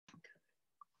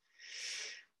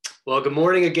Well, good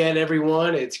morning again,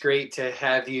 everyone. It's great to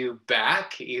have you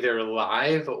back, either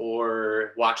live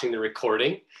or watching the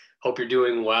recording. Hope you're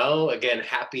doing well. Again,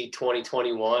 happy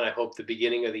 2021. I hope the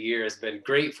beginning of the year has been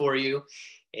great for you,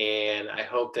 and I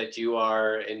hope that you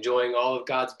are enjoying all of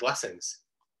God's blessings.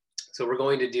 So we're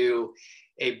going to do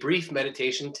a brief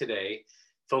meditation today,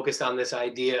 focused on this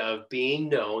idea of being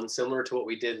known, similar to what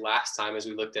we did last time as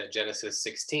we looked at Genesis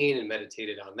 16 and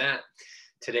meditated on that.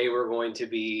 Today we're going to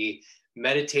be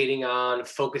meditating on,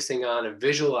 focusing on, and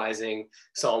visualizing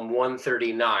Psalm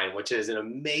 139, which is an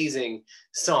amazing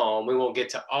psalm. We won't get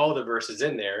to all the verses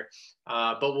in there,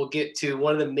 but we'll get to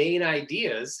one of the main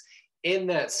ideas in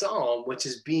that psalm, which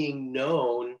is being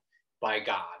known by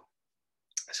God.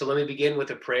 So let me begin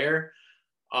with a prayer.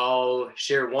 I'll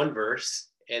share one verse,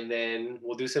 and then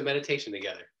we'll do some meditation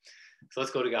together. So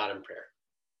let's go to God in prayer.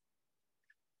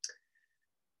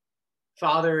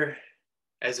 Father,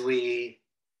 as we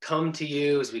come to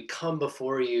you, as we come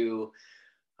before you,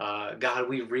 God,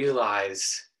 we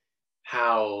realize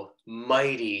how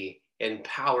mighty and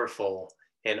powerful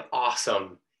and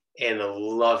awesome and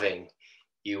loving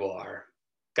you are.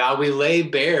 God, we lay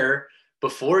bare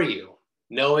before you,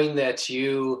 knowing that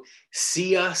you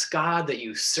see us, God, that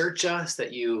you search us,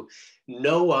 that you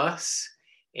know us,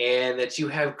 and that you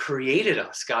have created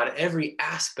us, God, every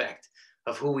aspect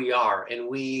of who we are. And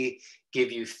we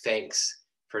give you thanks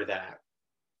for that.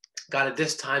 God, at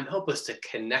this time, help us to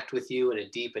connect with you in a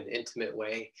deep and intimate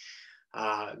way.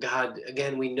 God,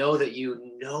 again, we know that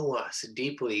you know us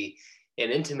deeply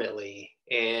and intimately,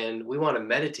 and we want to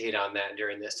meditate on that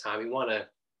during this time. We want to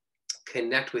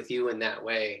connect with you in that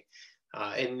way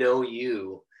and know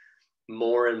you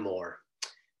more and more.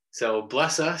 So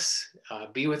bless us,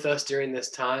 be with us during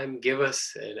this time, give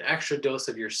us an extra dose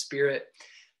of your spirit,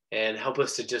 and help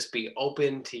us to just be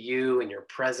open to you and your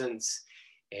presence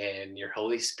and your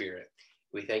Holy Spirit.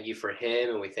 We thank you for him,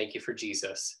 and we thank you for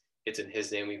Jesus. It's in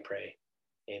his name we pray.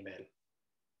 Amen.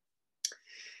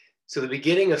 So the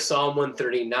beginning of Psalm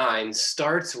 139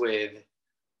 starts with,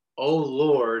 "O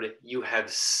Lord, you have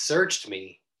searched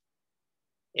me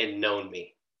and known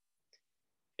me."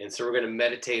 And so we're going to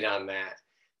meditate on that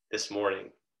this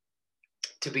morning.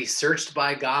 To be searched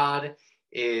by God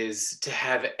is to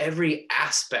have every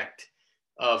aspect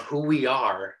of who we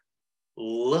are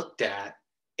looked at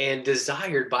and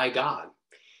desired by God.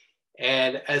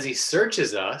 And as he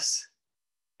searches us,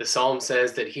 the psalm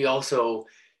says that he also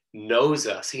knows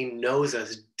us. He knows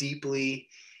us deeply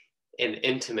and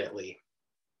intimately.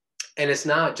 And it's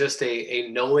not just a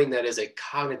knowing that is a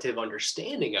cognitive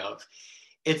understanding of,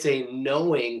 it's a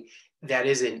knowing that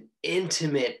is an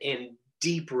intimate and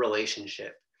deep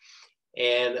relationship.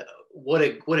 And what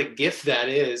a gift that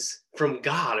is from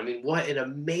God. I mean, what an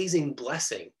amazing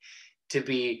blessing to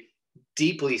be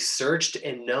deeply searched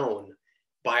and known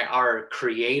by our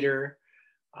Creator,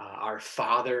 our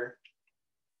Father,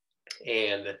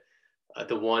 and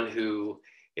the one who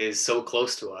is so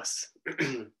close to us.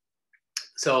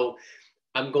 So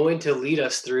I'm going to lead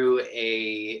us through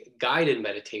a guided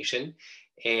meditation,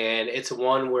 and it's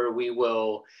one where we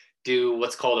will do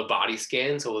what's called a body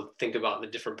scan. So we'll think about the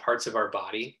different parts of our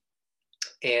body.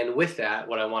 And with that,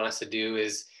 what I want us to do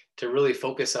is to really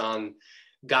focus on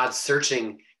God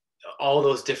searching all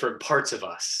those different parts of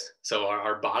us. So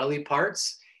our bodily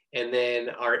parts, and then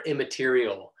our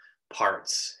immaterial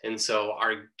parts. And so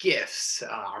our gifts,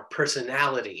 our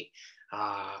personality,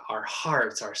 our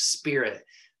hearts, our spirit,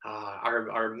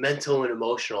 our mental and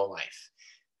emotional life.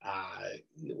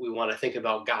 We want to think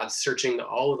about God searching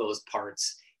all of those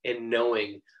parts and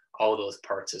knowing all those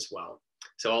parts as well.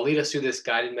 So I'll lead us through this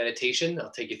guided meditation. I'll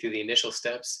take you through the initial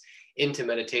steps into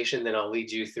meditation, then I'll lead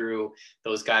you through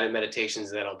those guided meditations,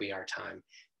 and that'll be our time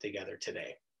together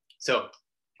today. So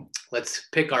let's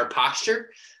pick our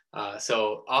posture.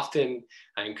 So often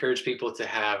I encourage people to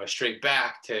have a straight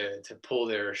back, to pull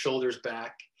their shoulders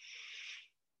back,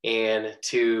 and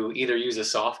to either use a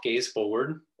soft gaze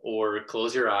forward or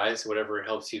close your eyes, whatever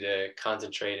helps you to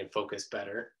concentrate and focus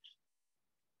better.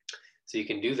 So you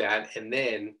can do that, and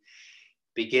then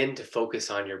begin to focus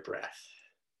on your breath.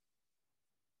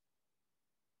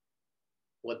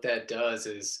 What that does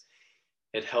is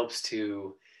it helps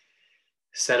to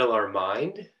settle our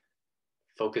mind,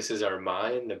 focuses our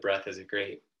mind. The breath is a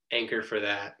great anchor for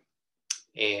that.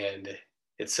 And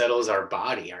it settles our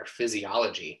body, our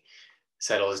physiology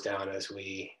settles down as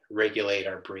we regulate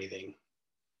our breathing.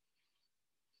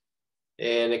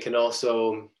 And it can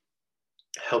also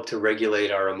help to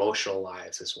regulate our emotional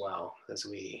lives as well, as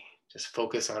we just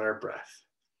focus on our breath.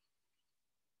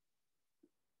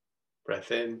 Breath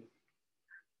in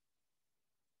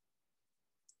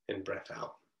and breath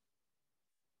out.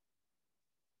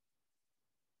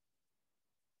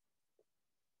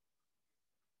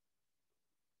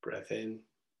 Breath in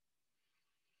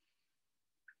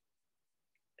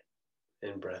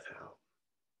and breath out.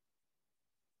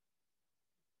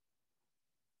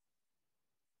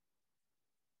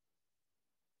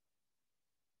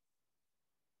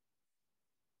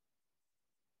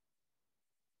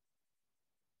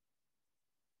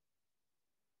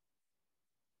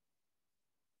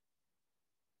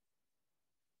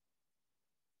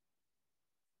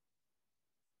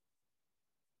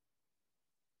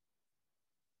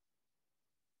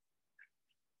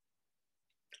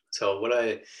 So what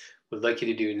I would like you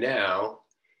to do now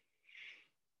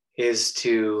is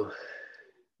to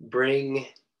bring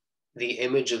the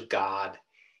image of God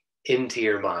into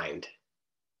your mind.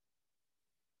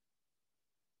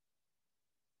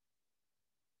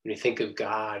 When you think of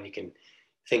God, you can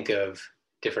think of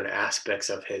different aspects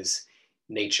of his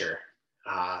nature,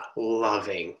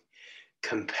 loving,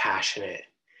 compassionate,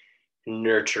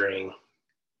 nurturing,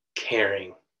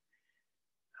 caring.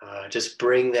 Just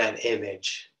bring that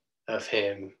image of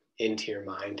him into your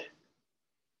mind.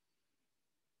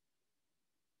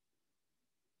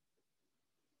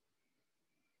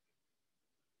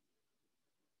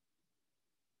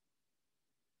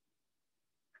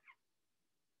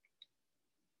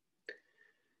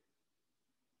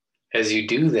 As you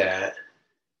do that,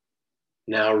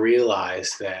 now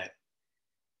realize that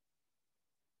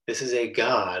this is a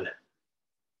God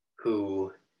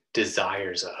who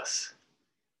desires us.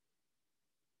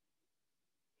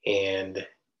 And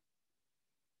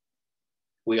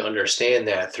we understand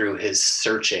that through his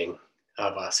searching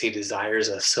of us. He desires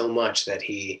us so much that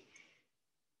he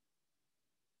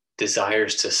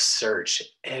desires to search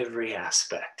every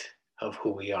aspect of who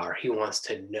we are. He wants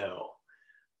to know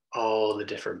all the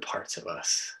different parts of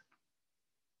us.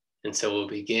 And so we'll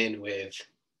begin with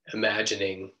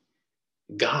imagining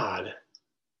God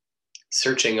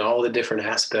searching all the different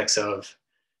aspects of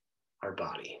our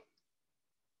body.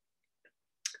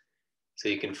 So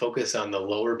you can focus on the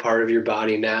lower part of your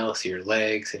body now, so your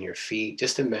legs and your feet.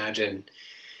 Just imagine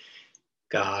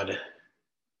God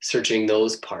searching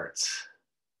those parts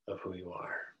of who you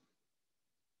are.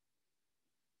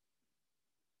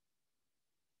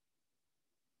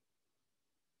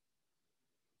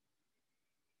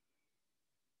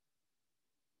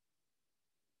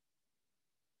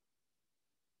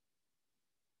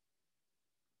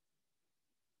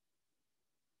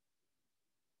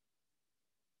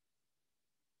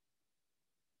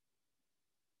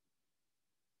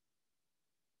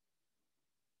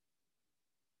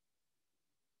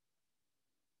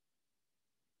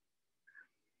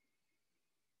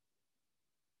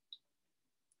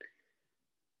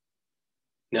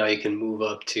 Now you can move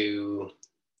up to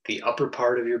the upper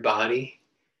part of your body.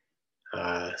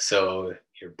 So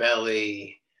your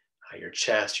belly, your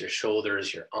chest, your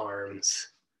shoulders, your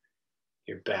arms,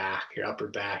 your back, your upper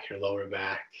back, your lower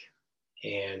back.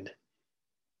 And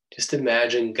just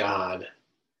imagine God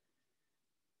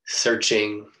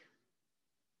searching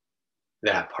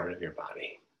that part of your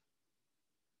body.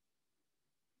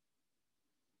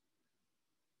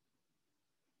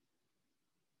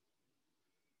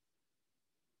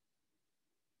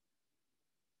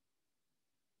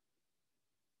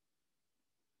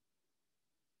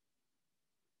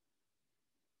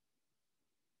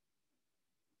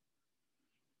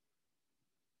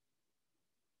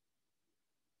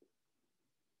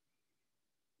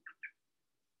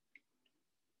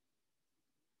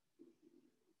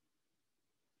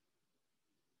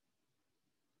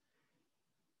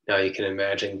 Now you can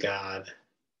imagine God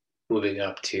moving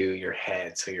up to your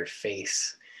head, so your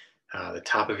face, the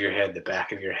top of your head, the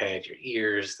back of your head, your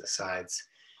ears, the sides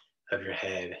of your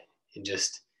head, and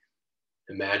just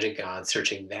imagine God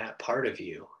searching that part of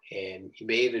you. And you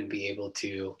may even be able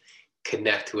to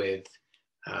connect with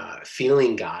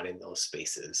feeling God in those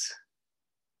spaces.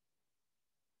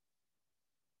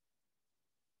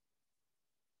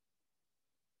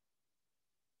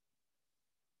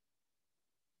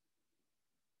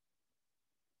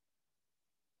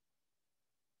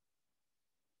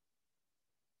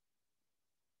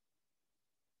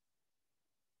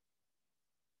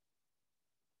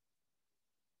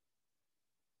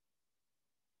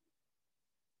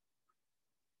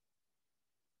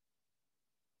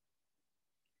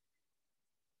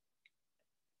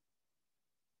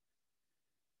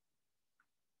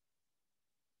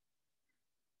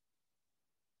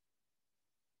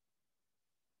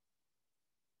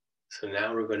 So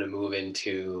now we're going to move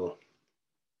into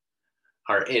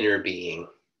our inner being.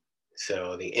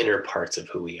 So the inner parts of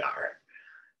who we are.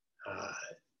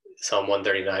 Psalm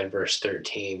 139 verse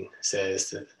 13 says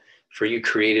that, "For you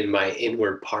created my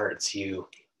inward parts, you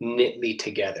knit me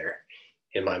together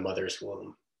in my mother's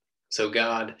womb." So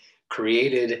God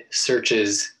created,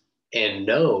 searches, and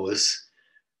knows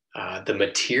the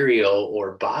material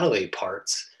or bodily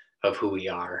parts of who we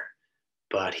are,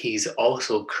 but he's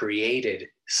also created,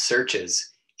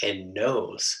 searches, and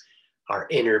knows our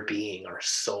inner being, our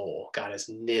soul. God has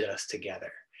knit us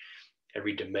together,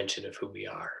 every dimension of who we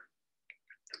are.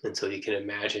 And so you can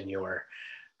imagine your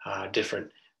different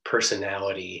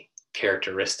personality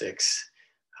characteristics,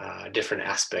 different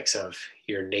aspects of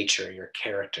your nature, your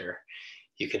character.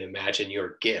 You can imagine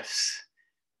your gifts.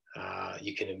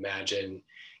 You can imagine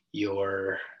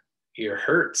your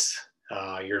hurts,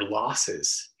 your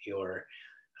losses, your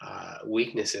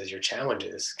weaknesses, your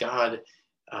challenges. God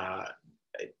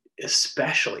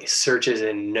especially searches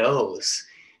and knows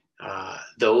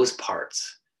those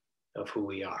parts of who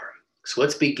we are. So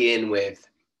let's begin with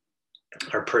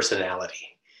our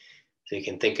personality. So you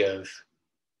can think of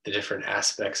the different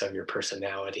aspects of your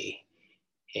personality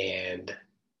and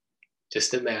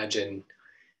just imagine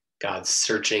God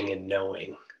searching and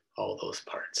knowing all those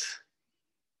parts.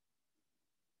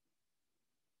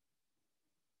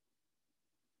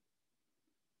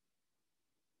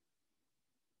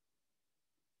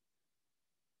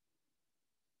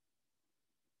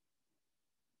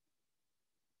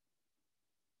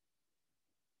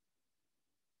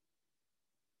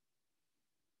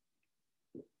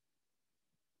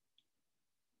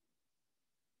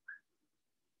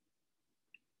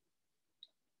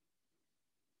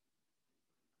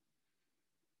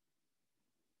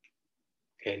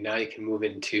 Okay, now you can move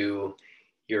into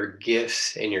your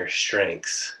gifts and your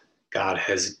strengths. God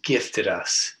has gifted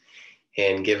us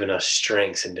and given us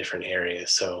strengths in different areas.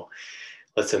 So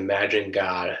let's imagine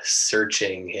God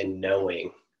searching and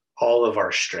knowing all of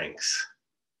our strengths.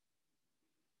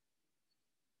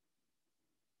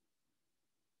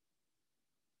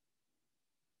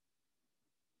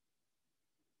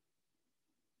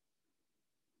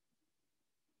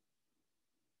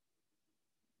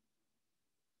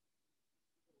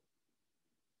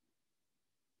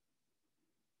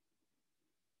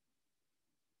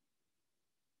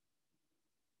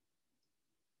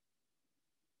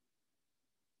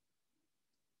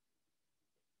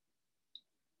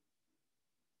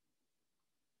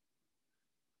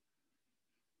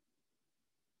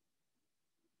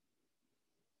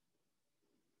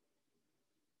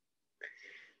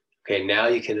 Okay, now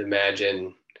you can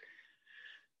imagine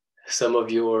some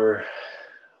of your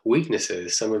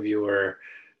weaknesses, some of your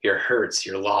hurts,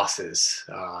 your losses,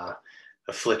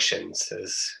 afflictions,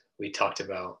 as we talked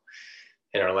about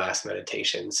in our last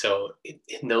meditation. So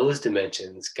in those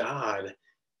dimensions, God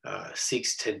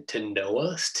seeks to know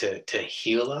us, to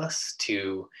heal us,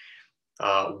 to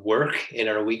work in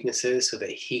our weaknesses so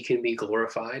that he can be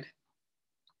glorified,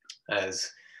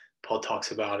 as Paul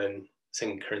talks about in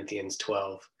 2 Corinthians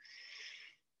 12.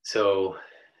 So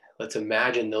let's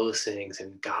imagine those things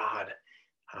and God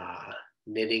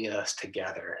knitting us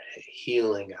together,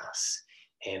 healing us,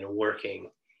 and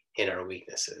working in our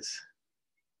weaknesses.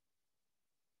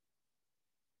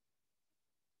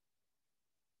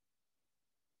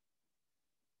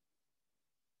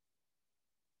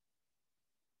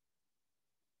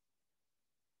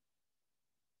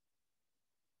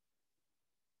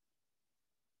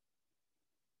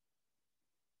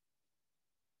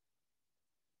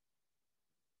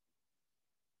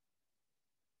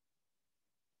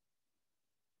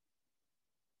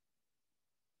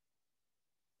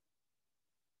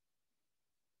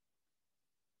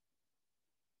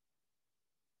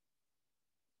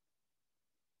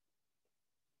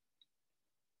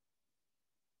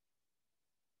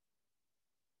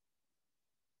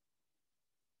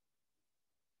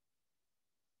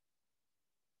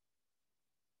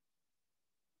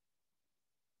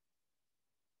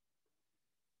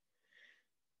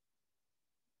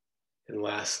 And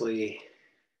lastly,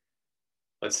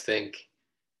 let's thank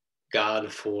God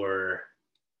for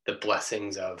the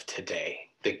blessings of today,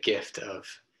 the gift of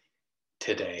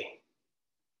today.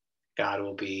 God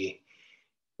will be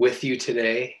with you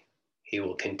today. He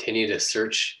will continue to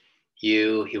search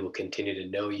you. He will continue to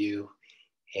know you,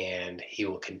 and he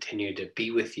will continue to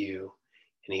be with you,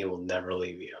 and he will never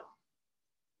leave you.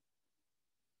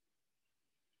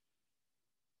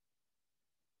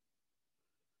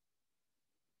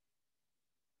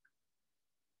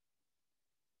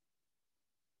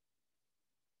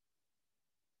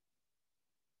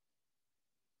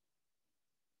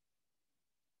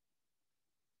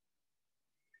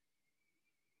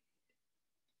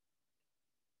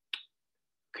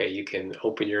 Okay, you can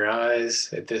open your eyes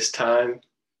at this time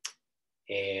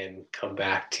and come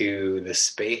back to the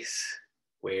space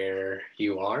where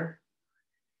you are.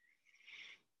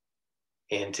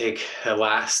 And take the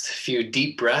last few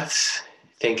deep breaths,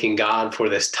 thanking God for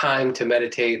this time to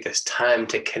meditate, this time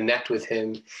to connect with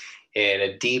him in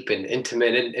a deep and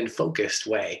intimate and focused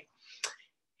way.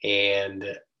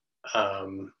 And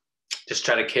just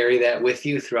try to carry that with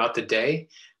you throughout the day.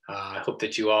 I hope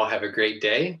that you all have a great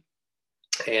day.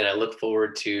 And I look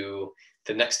forward to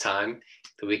the next time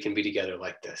that we can be together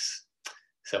like this.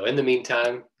 So in the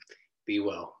meantime, be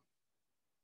well.